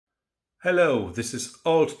Hello, this is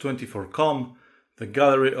Old24.com, the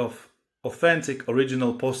gallery of authentic,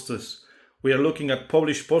 original posters. We are looking at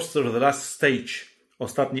Polish poster, the last stage,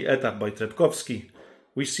 ostatni etap by Trepkowski.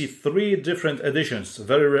 We see three different editions,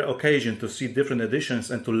 very rare occasion to see different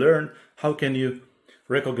editions and to learn how can you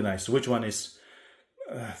recognize which one is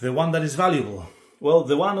the one that is valuable. Well,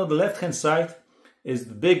 the one on the left hand side is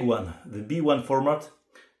the big one, the B1 format.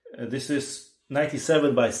 This is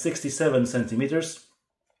 97 by 67 centimeters.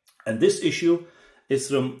 And this issue is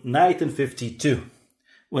from 1952.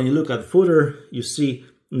 When you look at the footer, you see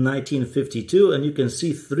 1952 and you can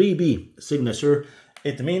see 3B signature.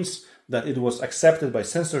 It means that it was accepted by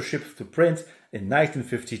censorship to print in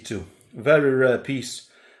 1952. Very rare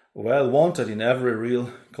piece, well wanted in every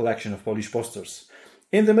real collection of Polish posters.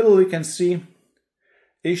 In the middle you can see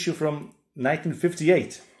issue from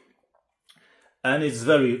 1958. And it's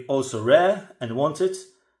very also rare and wanted,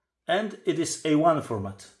 and it is A1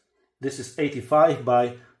 format. This is 85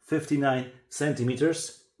 by 59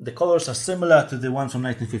 centimeters. The colors are similar to the ones from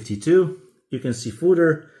 1952. You can see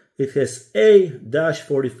footer. It has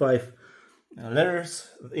A-45 letters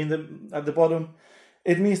at the bottom.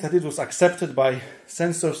 It means that it was accepted by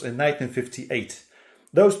censors in 1958.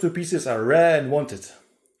 Those two pieces are rare and wanted.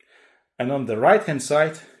 And on the right hand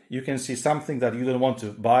side, you can see something that you don't want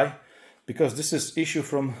to buy, because this is issue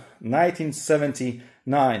from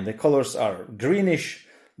 1979. The colors are greenish.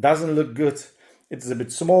 Doesn't look good. It's a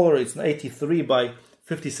bit smaller. It's 83 by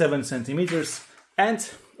 57 centimeters. And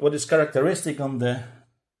what is characteristic on the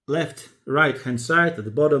right hand side at the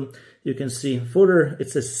bottom, you can see footer. It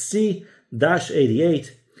says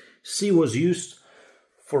C-88. C was used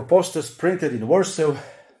for posters printed in Warsaw,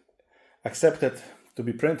 accepted to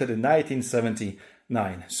be printed in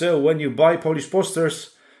 1979. So when you buy Polish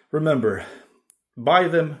posters, remember, buy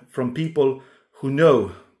them from people who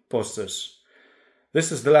know posters. This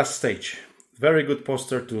is the last stage. Very good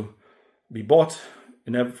poster to be bought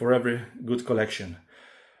for every good collection.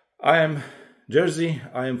 I am Jerzy.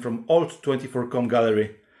 I am from Old24.com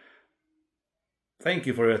gallery. Thank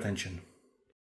you for your attention.